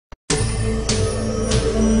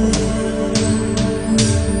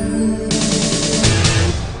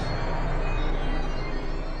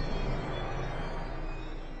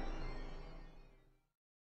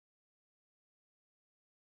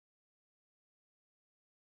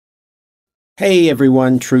Hey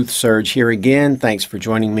everyone, TruthSurge here again. Thanks for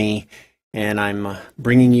joining me. And I'm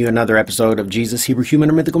bringing you another episode of Jesus, Hebrew,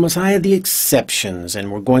 Human, or Mythical Messiah, The Exceptions.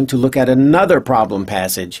 And we're going to look at another problem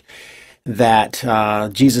passage that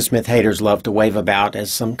Jesus myth haters love to wave about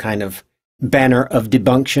as some kind of banner of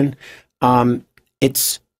debunction.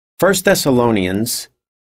 It's 1 Thessalonians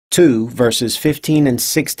 2, verses 15 and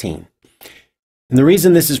 16. And the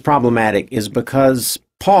reason this is problematic is because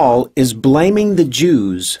Paul is blaming the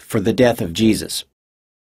Jews for the death of Jesus.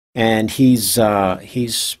 And he's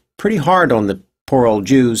pretty hard on the poor old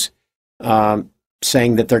Jews,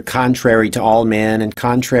 saying that they're contrary to all men and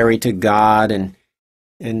contrary to God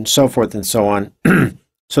and so forth and so on.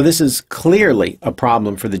 So this is clearly a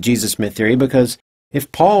problem for the Jesus myth theory, because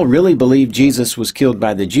if Paul really believed Jesus was killed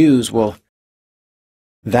by the Jews, well,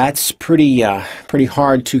 that's pretty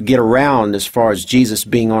hard to get around as far as Jesus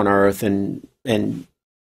being on earth and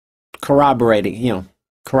corroborating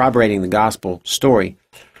the gospel story.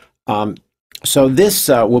 So this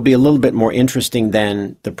will be a little bit more interesting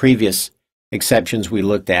than the previous exceptions we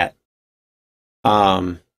looked at.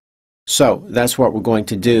 So that's what we're going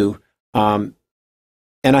to do. And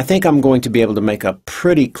I think I'm going to be able to make a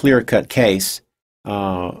pretty clear-cut case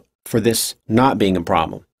for this not being a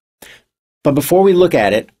problem. But before we look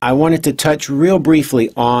at it, I wanted to touch real briefly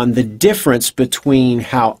on the difference between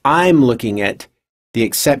how I'm looking at the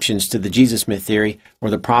exceptions to the Jesus myth theory, or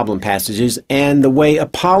the problem passages, and the way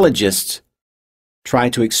apologists try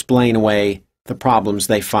to explain away the problems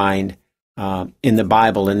they find in the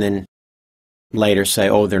Bible, and then later say,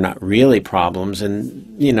 oh, they're not really problems,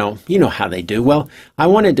 and you know how they do. Well, I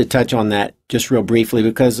wanted to touch on that just real briefly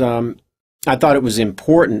because I thought it was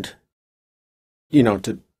important,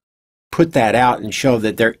 to put that out and show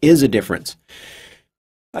that there is a difference.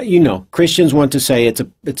 Christians want to say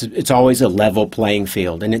it's always a level playing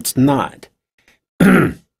field, and it's not.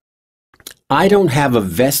 I don't have a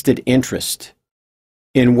vested interest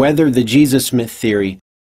in whether the Jesus myth theory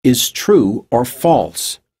is true or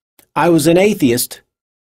false. I was an atheist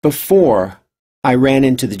before I ran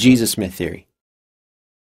into the Jesus myth theory.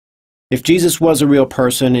 If Jesus was a real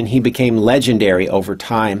person and he became legendary over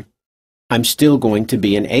time, I'm still going to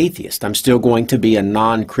be an atheist. I'm still going to be a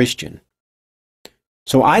non-Christian.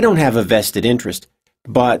 So I don't have a vested interest,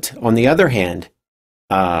 but on the other hand,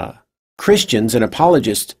 Christians and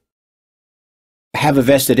apologists have a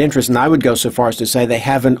vested interest, and I would go so far as to say they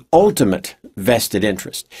have an ultimate vested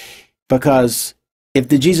interest, because if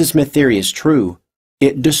the Jesus myth theory is true,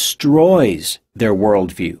 it destroys their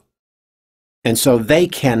worldview. And so they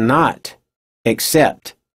cannot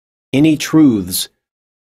accept any truths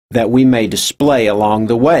that we may display along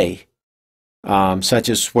the way, such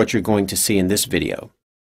as what you're going to see in this video.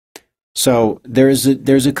 So there's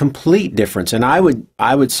a complete difference, and I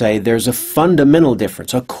would say there's a fundamental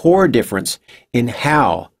difference, a core difference in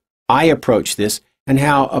how I approach this and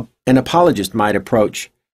how an apologist might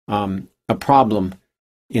approach a problem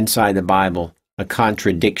inside the Bible, a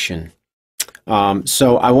contradiction.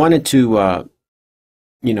 So I wanted to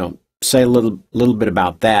say a little bit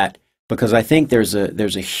about that, because I think there's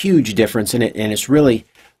a huge difference in it, and it's really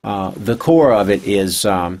the core of it is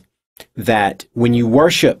that when you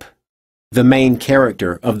worship the main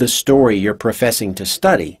character of the story you're professing to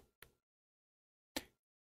study,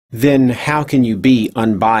 then how can you be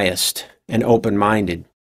unbiased and open-minded?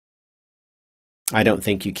 I don't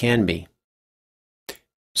think you can be.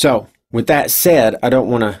 So, with that said, I don't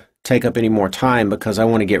want to take up any more time because I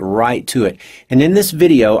want to get right to it. And in this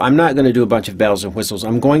video, I'm not going to do a bunch of bells and whistles.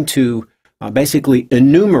 I'm going to basically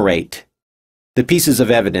enumerate the pieces of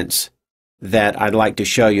evidence that I'd like to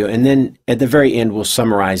show you, and then at the very end we'll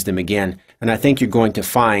summarize them again, and I think you're going to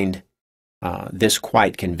find this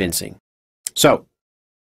quite convincing. So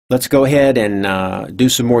let's go ahead and do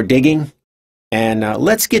some more digging, and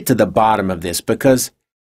let's get to the bottom of this, because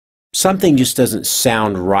something just doesn't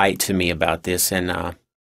sound right to me about this, and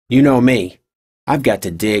you know me, I've got to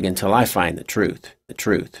dig until I find the truth, the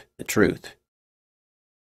truth, the truth.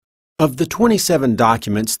 Of the 27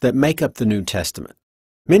 documents that make up the New Testament,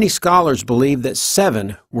 many scholars believe that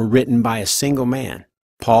 7 were written by a single man,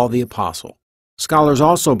 Paul the Apostle. Scholars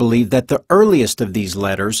also believe that the earliest of these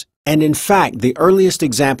letters, and in fact the earliest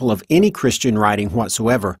example of any Christian writing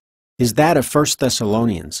whatsoever, is that of 1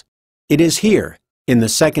 Thessalonians. It is here, in the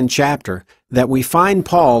 2nd chapter, that we find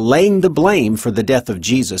Paul laying the blame for the death of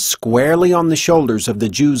Jesus squarely on the shoulders of the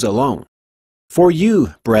Jews alone. For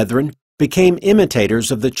you, brethren, became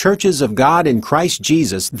imitators of the churches of God in Christ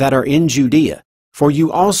Jesus that are in Judea. For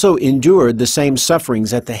you also endured the same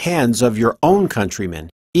sufferings at the hands of your own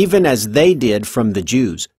countrymen, even as they did from the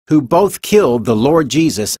Jews, who both killed the Lord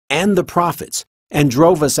Jesus and the prophets, and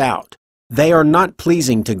drove us out. They are not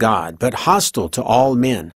pleasing to God, but hostile to all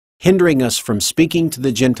men, hindering us from speaking to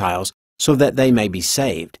the Gentiles so that they may be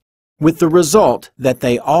saved, with the result that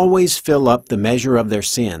they always fill up the measure of their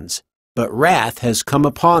sins, but wrath has come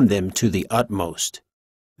upon them to the utmost.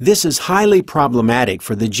 This is highly problematic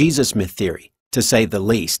for the Jesus myth theory, to say the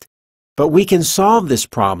least, but we can solve this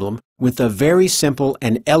problem with a very simple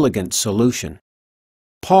and elegant solution.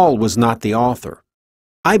 Paul was not the author.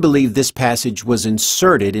 I believe this passage was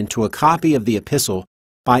inserted into a copy of the epistle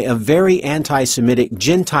by a very anti-Semitic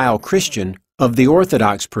Gentile Christian of the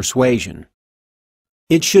Orthodox persuasion.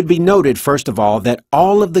 It should be noted, first of all, that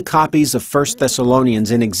all of the copies of 1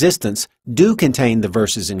 Thessalonians in existence do contain the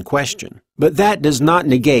verses in question, but that does not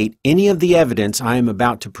negate any of the evidence I am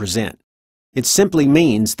about to present. It simply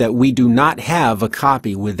means that we do not have a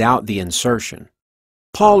copy without the insertion.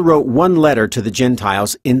 Paul wrote one letter to the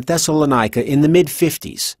Gentiles in Thessalonica in the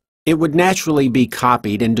mid-50s. It would naturally be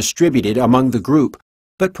copied and distributed among the group,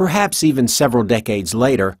 but perhaps even several decades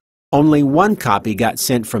later, only one copy got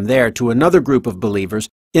sent from there to another group of believers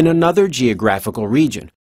in another geographical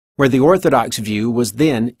region, where the Orthodox view was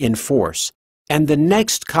then in force, and the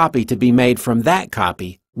next copy to be made from that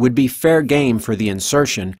copy would be fair game for the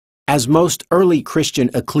insertion, as most early Christian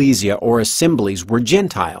ecclesia or assemblies were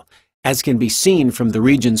Gentile, as can be seen from the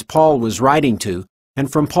regions Paul was writing to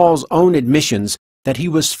and from Paul's own admissions that he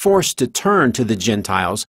was forced to turn to the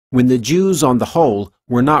Gentiles when the Jews on the whole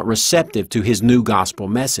were not receptive to his new gospel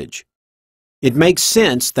message. It makes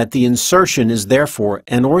sense that the insertion is therefore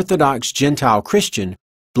an Orthodox Gentile Christian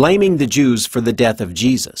blaming the Jews for the death of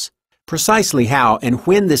Jesus. Precisely how and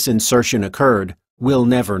when this insertion occurred, we'll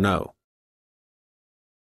never know.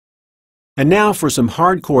 And now for some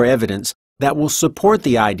hardcore evidence that will support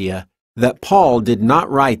the idea that Paul did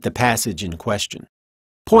not write the passage in question.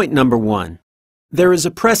 Point number 1. There is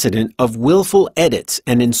a precedent of willful edits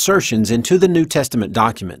and insertions into the New Testament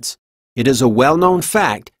documents. It is a well-known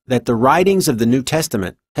fact that the writings of the New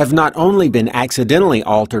Testament have not only been accidentally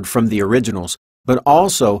altered from the originals, but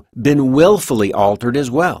also been willfully altered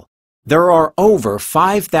as well. There are over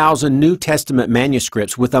 5,000 New Testament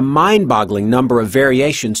manuscripts with a mind-boggling number of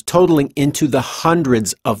variations totaling into the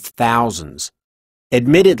hundreds of thousands.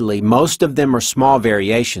 Admittedly, most of them are small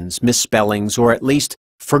variations, misspellings, or at least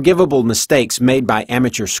forgivable mistakes made by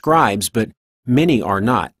amateur scribes, but many are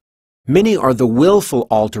not. Many are the willful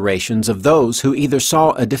alterations of those who either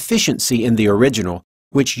saw a deficiency in the original,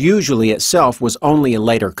 which usually itself was only a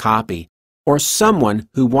later copy, or someone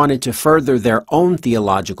who wanted to further their own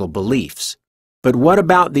theological beliefs. But what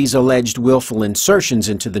about these alleged willful insertions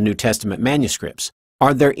into the New Testament manuscripts?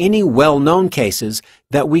 Are there any well-known cases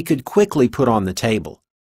that we could quickly put on the table?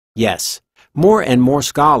 Yes, more and more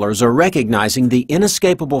scholars are recognizing the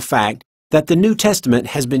inescapable fact that the New Testament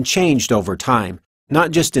has been changed over time, not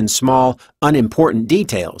just in small, unimportant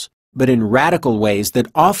details, but in radical ways that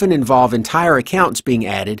often involve entire accounts being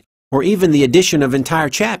added or even the addition of entire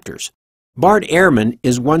chapters. Bart Ehrman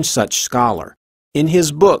is one such scholar. In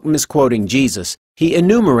his book, Misquoting Jesus, he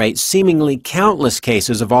enumerates seemingly countless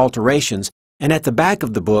cases of alterations, and at the back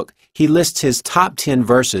of the book, he lists his top 10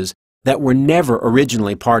 verses that were never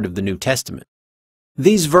originally part of the New Testament.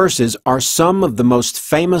 These verses are some of the most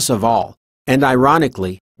famous of all, and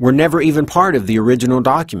ironically, were never even part of the original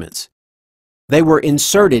documents. They were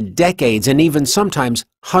inserted decades and even sometimes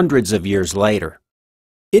hundreds of years later.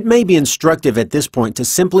 It may be instructive at this point to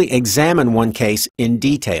simply examine one case in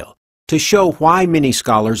detail to show why many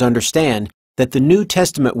scholars understand that the New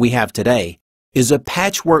Testament we have today is a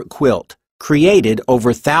patchwork quilt created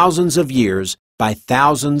over thousands of years by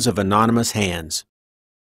thousands of anonymous hands.